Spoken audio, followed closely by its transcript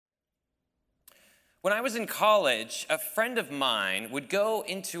When I was in college, a friend of mine would go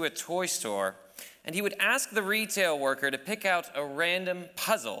into a toy store and he would ask the retail worker to pick out a random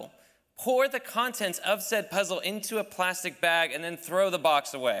puzzle, pour the contents of said puzzle into a plastic bag, and then throw the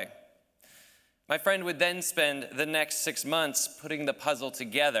box away. My friend would then spend the next 6 months putting the puzzle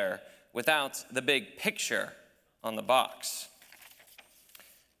together without the big picture on the box.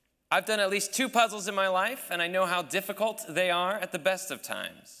 I've done at least 2 puzzles in my life, and I know how difficult they are at the best of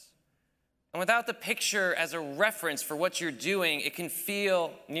times. And without the picture as a reference for what you're doing, it can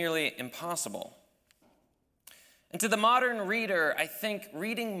feel nearly impossible. And to the modern reader, I think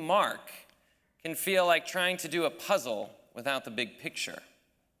reading Mark can feel like trying to do a puzzle without the big picture.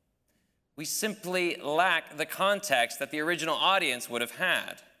 We simply lack the context that the original audience would have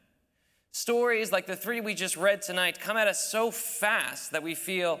had. Stories like the 3 we just read tonight come at us so fast that we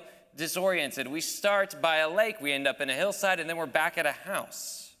feel disoriented. We start by a lake, we end up in a hillside, and then we're back at a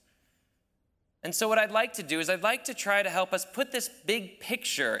house. And so what I'd like to do is I'd like to try to help us put this big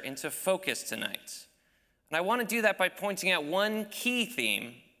picture into focus tonight. And I want to do that by pointing out one key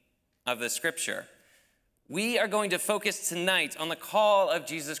theme of the scripture. We are going to focus tonight on the call of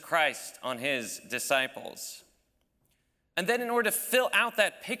Jesus Christ on his disciples. And then in order to fill out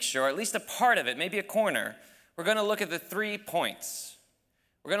that picture, or at least a part of it, maybe a corner, we're going to look at the 3 points.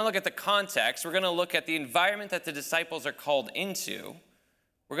 We're going to look at the context. We're going to look at the environment that the disciples are called into.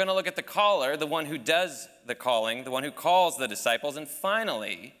 We're going to look at the caller, the one who does the calling, the one who calls the disciples. And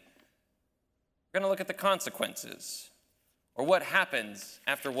finally, we're going to look at the consequences, or what happens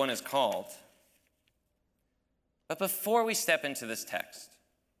after one is called. But before we step into this text,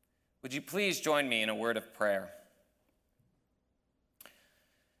 would you please join me in a word of prayer?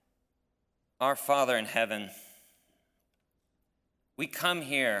 Our Father in heaven, we come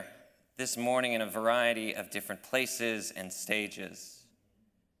here this morning in a variety of different places and stages.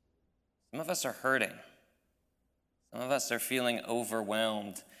 Some of us are hurting. Some of us are feeling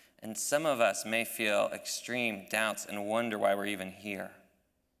overwhelmed. And some of us may feel extreme doubts and wonder why we're even here.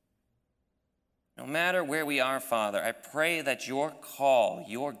 No matter where we are, Father, I pray that your call,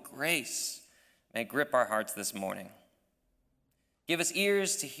 your grace, may grip our hearts this morning. Give us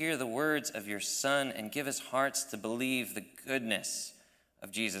ears to hear the words of your Son, and give us hearts to believe the goodness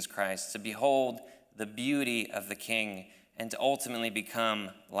of Jesus Christ, to behold the beauty of the King, and to ultimately become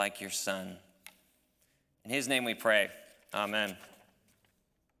like your Son. In his name we pray. Amen.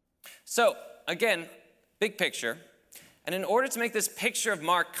 So, again, big picture. And in order to make this picture of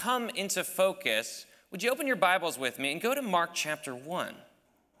Mark come into focus, would you open your Bibles with me and go to Mark chapter 1?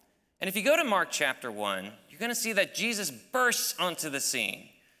 And if you go to Mark chapter 1, you're going to see that Jesus bursts onto the scene.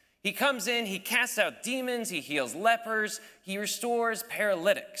 He comes in, he casts out demons, he heals lepers, he restores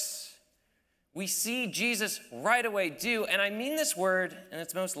paralytics. We see Jesus right away do, and I mean this word in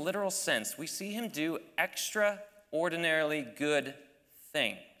its most literal sense, we see him do extraordinarily good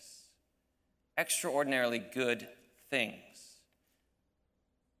things. Extraordinarily good things.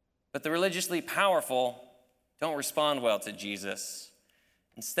 But the religiously powerful don't respond well to Jesus.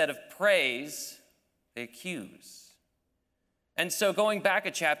 Instead of praise, they accuse. And so going back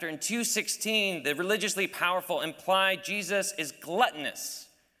a chapter, in 2:16, the religiously powerful imply Jesus is gluttonous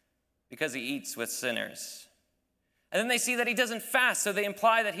because he eats with sinners. And then they see that he doesn't fast, so they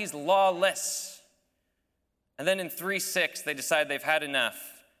imply that he's lawless. And then in 3:6, they decide they've had enough,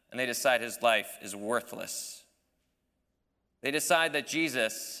 and they decide his life is worthless. They decide that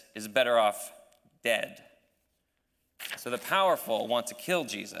Jesus is better off dead. So the powerful want to kill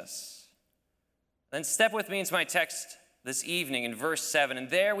Jesus. Then step with me into my text this evening in verse 7, and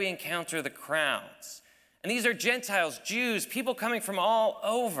there we encounter the crowds. And these are Gentiles, Jews, people coming from all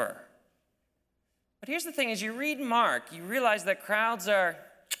over. But here's the thing, as you read Mark, you realize that crowds are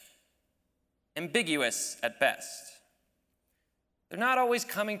ambiguous at best. They're not always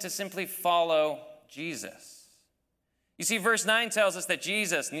coming to simply follow Jesus. You see, verse 9 tells us that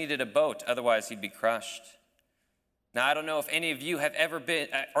Jesus needed a boat, otherwise he'd be crushed. Now, I don't know if any of you have ever been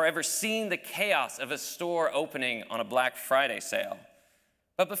or ever seen the chaos of a store opening on a Black Friday sale.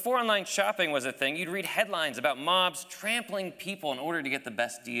 But before online shopping was a thing, you'd read headlines about mobs trampling people in order to get the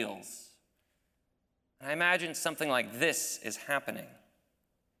best deals. And I imagine something like this is happening.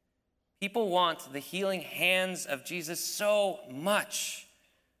 People want the healing hands of Jesus so much,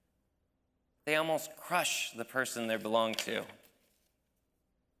 they almost crush the person they belong to.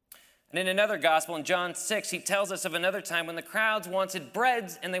 And in another gospel, in John 6, he tells us of another time when the crowds wanted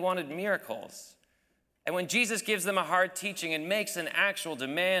bread and they wanted miracles. And when Jesus gives them a hard teaching and makes an actual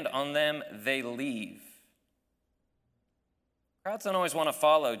demand on them, they leave. Crowds don't always want to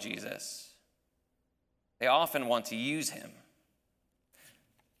follow Jesus. They often want to use him.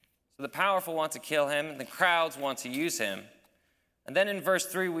 So The powerful want to kill him, and the crowds want to use him. And then in verse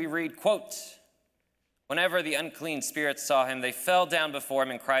 3 we read, quote, "Whenever the unclean spirits saw him, they fell down before him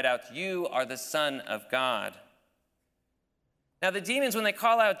and cried out, 'You are the Son of God.'" Now the demons, when they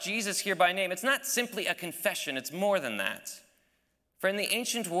call out Jesus here by name, it's not simply a confession, it's more than that. For in the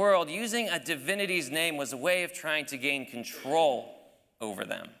ancient world, using a divinity's name was a way of trying to gain control over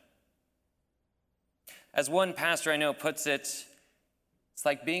them. As one pastor I know puts it, it's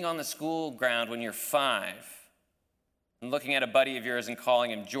like being on the school ground when you're 5 and looking at a buddy of yours and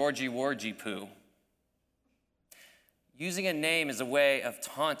calling him Georgie Wargie Poo. Using a name is a way of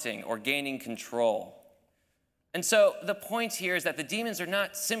taunting or gaining control. And so the point here is that the demons are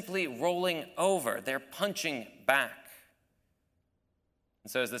not simply rolling over, they're punching back.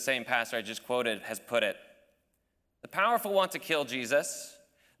 And so as the same pastor I just quoted has put it, the powerful want to kill Jesus,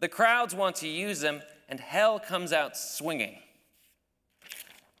 the crowds want to use him, and hell comes out swinging.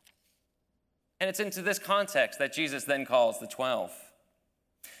 And it's into this context that Jesus then calls the 12.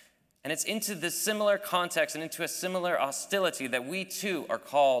 And it's into this similar context and into a similar hostility that we too are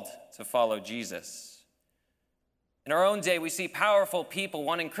called to follow Jesus. In our own day, we see powerful people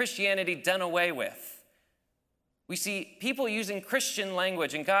wanting Christianity done away with. We see people using Christian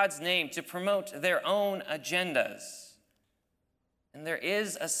language in God's name to promote their own agendas. And there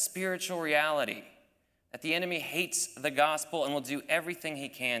is a spiritual reality that the enemy hates the gospel and will do everything he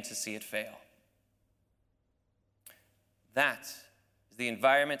can to see it fail. That is the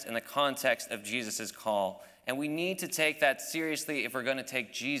environment and the context of Jesus' call. And we need to take that seriously if we're going to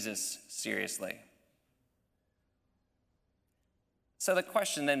take Jesus seriously. So the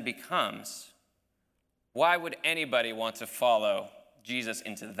question then becomes, why would anybody want to follow Jesus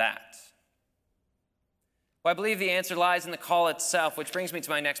into that? Well, I believe the answer lies in the call itself, which brings me to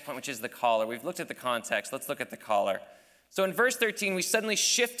my next point, which is the caller. We've looked at the context. Let's look at the caller. So in verse 13, we suddenly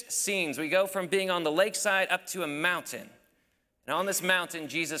shift scenes. We go from being on the lakeside up to a mountain. And on this mountain,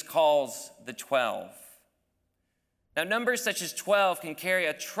 Jesus calls the 12. Now, numbers such as 12 can carry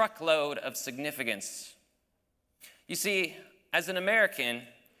a truckload of significance. You see, as an American,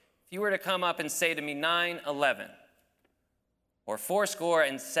 if you were to come up and say to me 9/11 or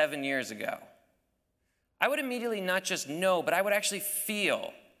 77 years ago, I would immediately not just know, but I would actually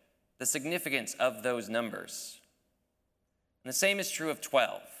feel the significance of those numbers. And the same is true of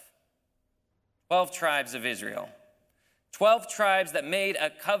 12. 12 tribes of Israel. 12 tribes that made a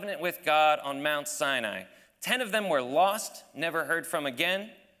covenant with God on Mount Sinai. 10 of them were lost, never heard from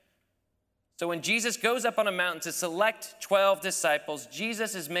again. So when Jesus goes up on a mountain to select 12 disciples,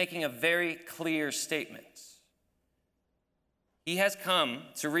 Jesus is making a very clear statement. He has come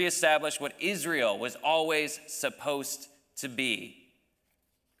to reestablish what Israel was always supposed to be,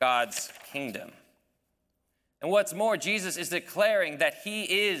 God's kingdom. And what's more, Jesus is declaring that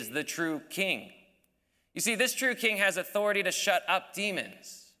he is the true king. You see, this true king has authority to shut up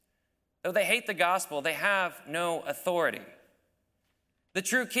demons. Though they hate the gospel, they have no authority. The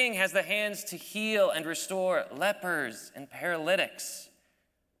true king has the hands to heal and restore lepers and paralytics.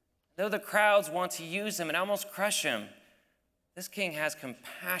 Though the crowds want to use him and almost crush him, this king has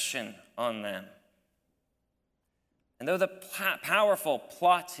compassion on them. And though the powerful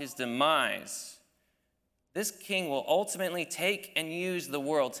plot his demise, this king will ultimately take and use the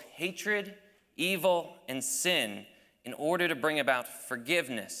world's hatred, evil, and sin in order to bring about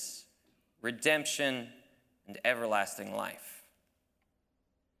forgiveness, redemption, and everlasting life.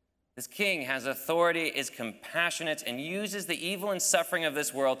 This king has authority, is compassionate, and uses the evil and suffering of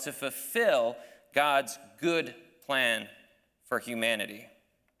this world to fulfill God's good plan for humanity.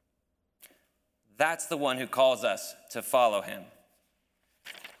 That's the one who calls us to follow him.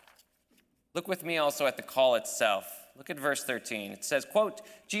 Look with me also at the call itself. Look at verse 13. It says, quote,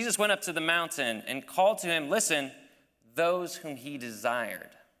 Jesus went up to the mountain and called to him, listen, those whom he desired.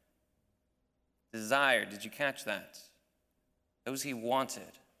 Desired, did you catch that? Those he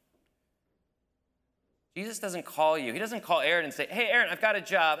wanted. Jesus doesn't call you. He doesn't call Aaron and say, hey, Aaron, I've got a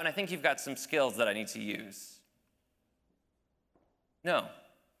job, and I think you've got some skills that I need to use. No,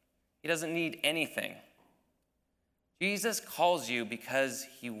 he doesn't need anything. Jesus calls you because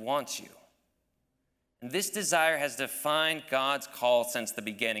he wants you. And this desire has defined God's call since the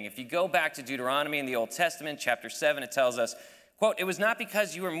beginning. If you go back to Deuteronomy in the Old Testament, chapter 7, it tells us, quote, it was not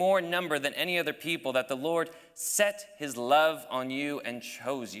because you were more in number than any other people that the Lord set his love on you and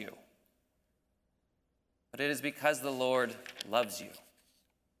chose you. But it is because the Lord loves you.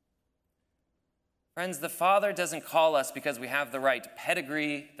 Friends, the Father doesn't call us because we have the right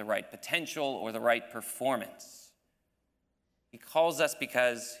pedigree, the right potential, or the right performance. He calls us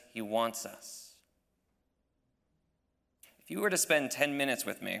because he wants us. If you were to spend 10 minutes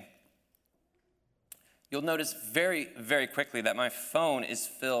with me you'll notice very, very quickly that my phone is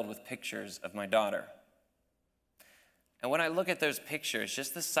filled with pictures of my daughter. And when I look at those pictures,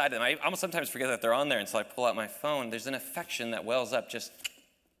 just the side of them, I almost sometimes forget that they're on there until I pull out my phone. There's an affection that wells up just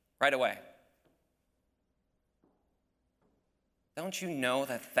right away. Don't you know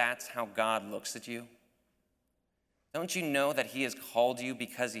that that's how God looks at you? Don't you know that he has called you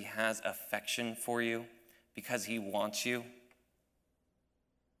because he has affection for you, because he wants you?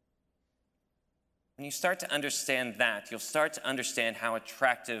 When you start to understand that, you'll start to understand how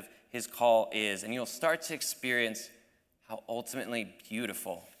attractive his call is, and you'll start to experience how ultimately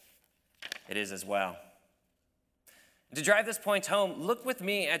beautiful it is as well. And to drive this point home, look with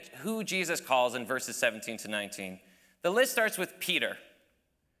me at who Jesus calls in verses 17 to 19. The list starts with Peter,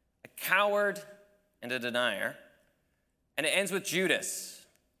 a coward and a denier, and it ends with Judas,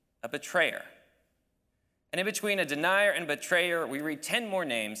 a betrayer. And in between a denier and betrayer, we read 10 more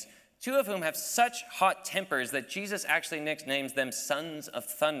names, 2 of whom have such hot tempers that Jesus actually nicknames them sons of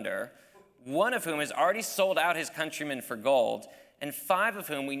thunder, 1 of whom has already sold out his countrymen for gold, and 5 of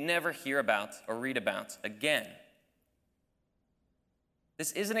whom we never hear about or read about again.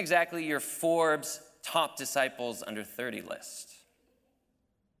 This isn't exactly your Forbes top disciples under 30 list.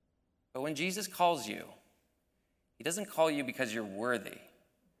 But when Jesus calls you, he doesn't call you because you're worthy.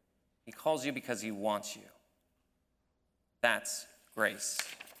 He calls you because he wants you. That's grace.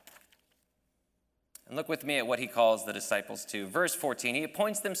 And look with me at what he calls the disciples to. Verse 14, he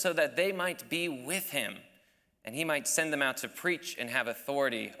appoints them so that they might be with him, and he might send them out to preach and have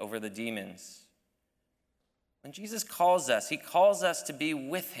authority over the demons. When Jesus calls us, he calls us to be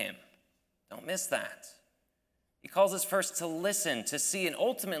with him. Don't miss that. He calls us first to listen, to see, and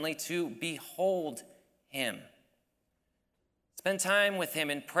ultimately to behold him. Spend time with him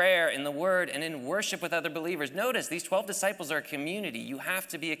in prayer, in the word, and in worship with other believers. Notice, these 12 disciples are a community. You have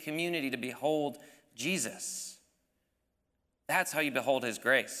to be a community to behold Jesus. That's how you behold his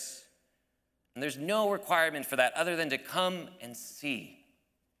grace. And there's no requirement for that other than to come and see.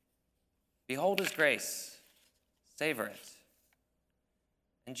 Behold his grace. Savor it.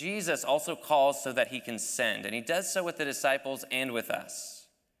 And Jesus also calls so that he can send, and he does so with the disciples and with us.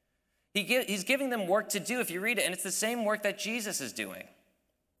 He's giving them work to do, if you read it, and it's the same work that Jesus is doing.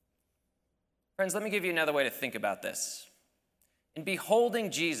 Friends, let me give you another way to think about this. In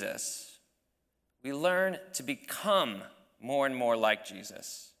beholding Jesus, we learn to become more and more like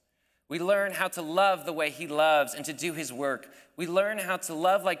Jesus. We learn how to love the way he loves and to do his work. We learn how to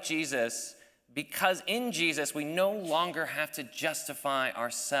love like Jesus because in Jesus, we no longer have to justify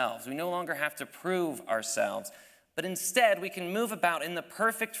ourselves. We no longer have to prove ourselves. But instead, we can move about in the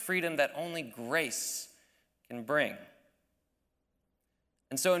perfect freedom that only grace can bring.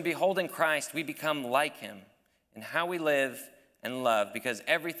 And so in beholding Christ, we become like him in how we live and love, because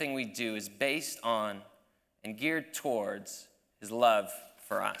everything we do is based on and geared towards his love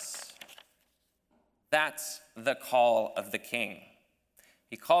for us. That's the call of the King.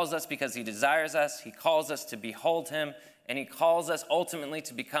 He calls us because he desires us, he calls us to behold him, and he calls us ultimately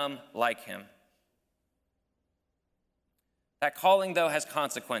to become like him. That calling, though, has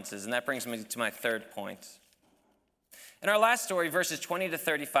consequences, and that brings me to my third point. In our last story, verses 20 to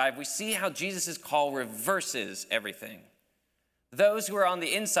 35, we see how Jesus' call reverses everything. Those who are on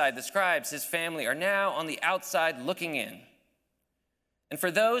the inside, the scribes, his family, are now on the outside looking in. And for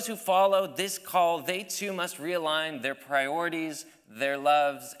those who follow this call, they too must realign their priorities, their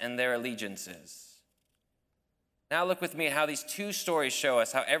loves, and their allegiances. Now look with me at how these 2 stories show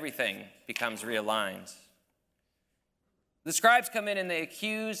us how everything becomes realigned. The scribes come in and they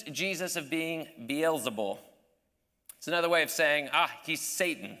accuse Jesus of being Beelzebul. It's another way of saying, he's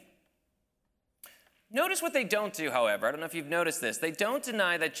Satan. Notice what they don't do, however. I don't know if you've noticed this. They don't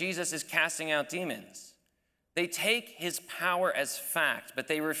deny that Jesus is casting out demons. They take his power as fact, but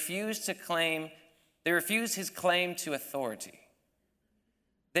they refuse his claim to authority.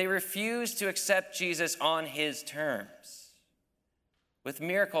 They refuse to accept Jesus on his terms. With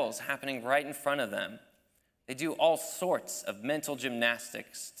miracles happening right in front of them, they do all sorts of mental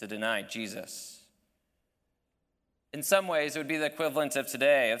gymnastics to deny Jesus. In some ways, it would be the equivalent of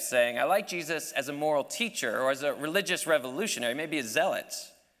today of saying, I like Jesus as a moral teacher or as a religious revolutionary, maybe a zealot,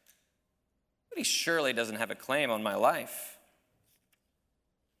 but he surely doesn't have a claim on my life.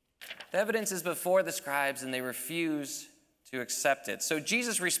 The evidence is before the scribes, and they refuse to accept it. So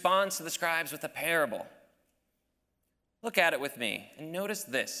Jesus responds to the scribes with a parable. Look at it with me, and notice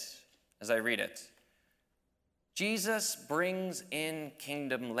this as I read it. Jesus brings in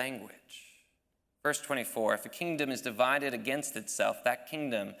kingdom language. Verse 24, if a kingdom is divided against itself, that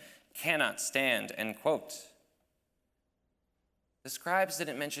kingdom cannot stand, end quote. The scribes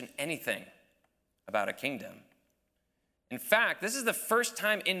didn't mention anything about a kingdom. In fact, this is the first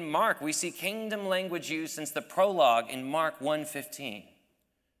time in Mark we see kingdom language used since the prologue in Mark 1:15.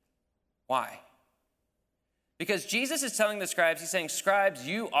 Why? Because Jesus is telling the scribes, he's saying, scribes,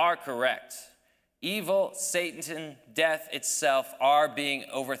 you are correct. Evil, Satan, death itself are being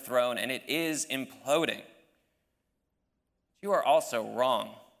overthrown, and it is imploding. You are also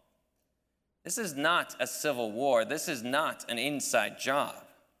wrong. This is not a civil war. This is not an inside job.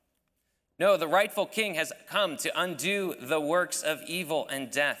 No, the rightful king has come to undo the works of evil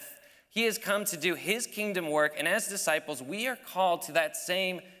and death. He has come to do his kingdom work, and as disciples, we are called to that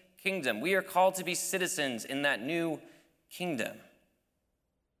same kingdom. We are called to be citizens in that new kingdom.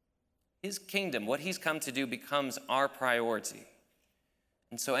 His kingdom, what he's come to do, becomes our priority.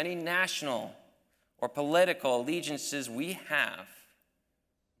 And so any national or political allegiances we have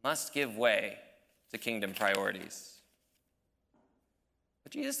must give way to kingdom priorities.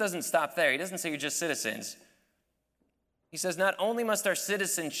 But Jesus doesn't stop there. He doesn't say you're just citizens. He says not only must our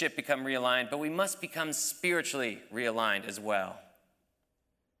citizenship become realigned, but we must become spiritually realigned as well.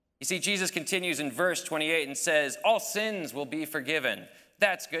 You see, Jesus continues in verse 28 and says, all sins will be forgiven.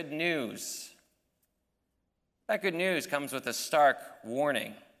 That's good news. That good news comes with a stark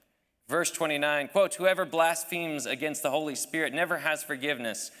warning. Verse 29, quote, whoever blasphemes against the Holy Spirit never has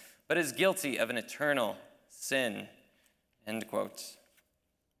forgiveness, but is guilty of an eternal sin, end quote.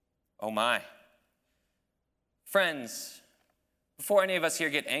 Oh my. Friends, before any of us here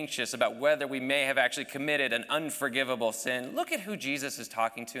get anxious about whether we may have actually committed an unforgivable sin, look at who Jesus is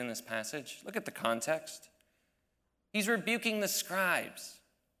talking to in this passage. Look at the context. He's rebuking the scribes.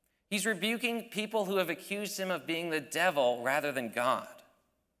 He's rebuking people who have accused him of being the devil rather than God.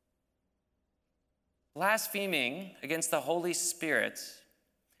 Blaspheming against the Holy Spirit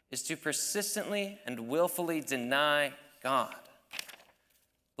is to persistently and willfully deny God.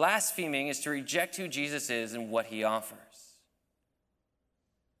 Blaspheming is to reject who Jesus is and what he offers.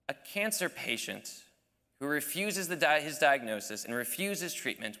 A cancer patient who refuses his diagnosis and refuses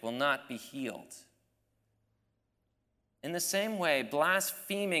treatment will not be healed. In the same way,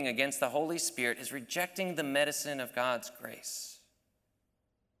 blaspheming against the Holy Spirit is rejecting the medicine of God's grace.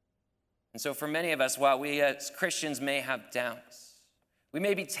 And so for many of us, while we as Christians may have doubts, we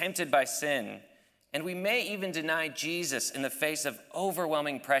may be tempted by sin, and we may even deny Jesus in the face of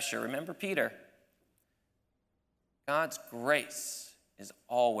overwhelming pressure. Remember Peter? God's grace is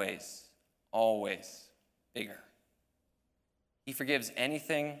always, always bigger. He forgives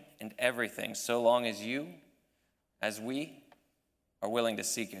anything and everything so long as you, as we, are willing to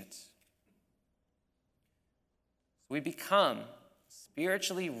seek it. We become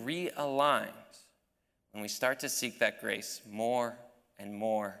spiritually realigned when we start to seek that grace more and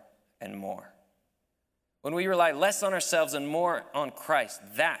more and more. When we rely less on ourselves and more on Christ,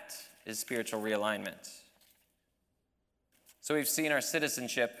 that is spiritual realignment. So we've seen our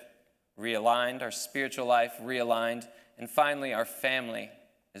citizenship realigned, our spiritual life realigned, and finally our family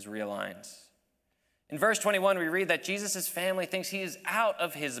is realigned. In verse 21, we read that Jesus' family thinks he is out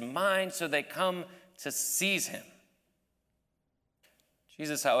of his mind, so they come to seize him.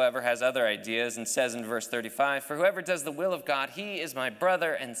 Jesus, however, has other ideas and says in verse 35, for whoever does the will of God, he is my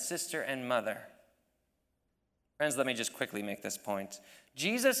brother and sister and mother. Friends, let me just quickly make this point.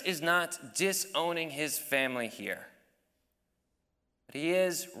 Jesus is not disowning his family here, but he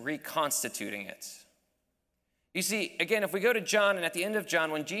is reconstituting it. You see, again, if we go to John, and at the end of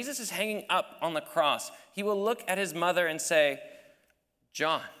John, when Jesus is hanging up on the cross, he will look at his mother and say,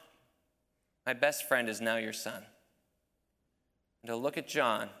 John, my best friend is now your son. And he'll look at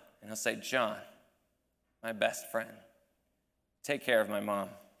John, and he'll say, John, my best friend, take care of my mom.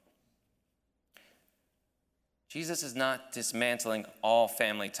 Jesus is not dismantling all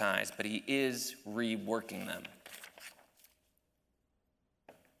family ties, but he is reworking them.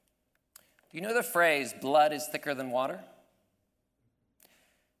 Do you know the phrase, blood is thicker than water?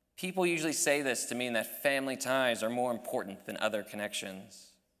 People usually say this to mean that family ties are more important than other connections.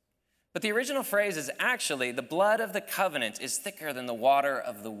 But the original phrase is actually, the blood of the covenant is thicker than the water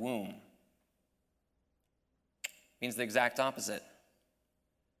of the womb. It means the exact opposite.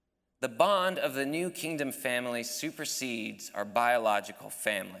 The bond of the new kingdom family supersedes our biological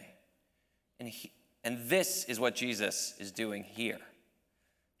family. And this is what Jesus is doing here.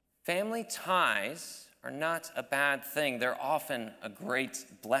 Family ties are not a bad thing. They're often a great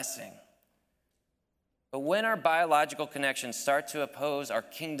blessing. But when our biological connections start to oppose our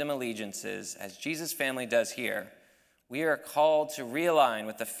kingdom allegiances, as Jesus' family does here, we are called to realign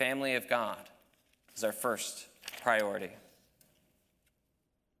with the family of God as our first priority.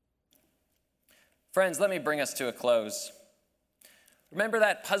 Friends, let me bring us to a close. Remember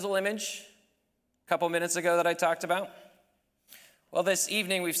that puzzle image couple minutes ago that I talked about? Well, this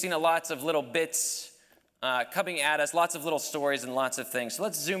evening we've seen lots of little bits coming at us, lots of little stories and lots of things. So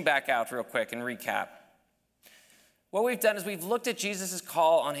let's zoom back out real quick and recap. What we've done is we've looked at Jesus'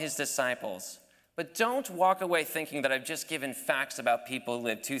 call on his disciples, but don't walk away thinking that I've just given facts about people who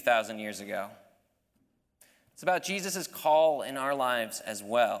lived 2,000 years ago. It's about Jesus' call in our lives as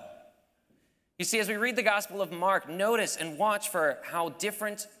well. You see, as we read the Gospel of Mark, notice and watch for how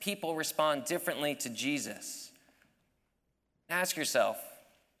different people respond differently to Jesus. Ask yourself,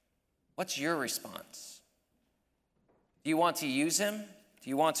 what's your response? Do you want to use him? Do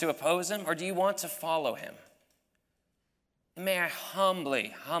you want to oppose him? Or do you want to follow him? And may I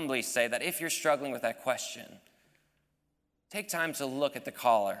humbly say that if you're struggling with that question, take time to look at the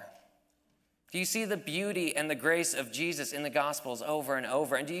caller. Do you see the beauty and the grace of Jesus in the Gospels over and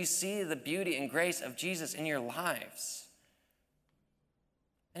over? And do you see the beauty and grace of Jesus in your lives?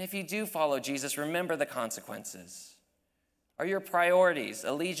 And if you do follow Jesus, remember the consequences. Are your priorities,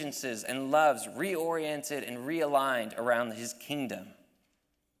 allegiances, and loves reoriented and realigned around his kingdom?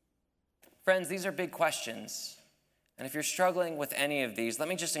 Friends, these are big questions. And if you're struggling with any of these, let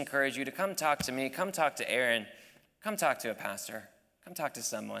me just encourage you to come talk to me, come talk to Aaron, come talk to a pastor, come talk to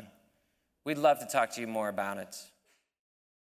someone. We'd love to talk to you more about it.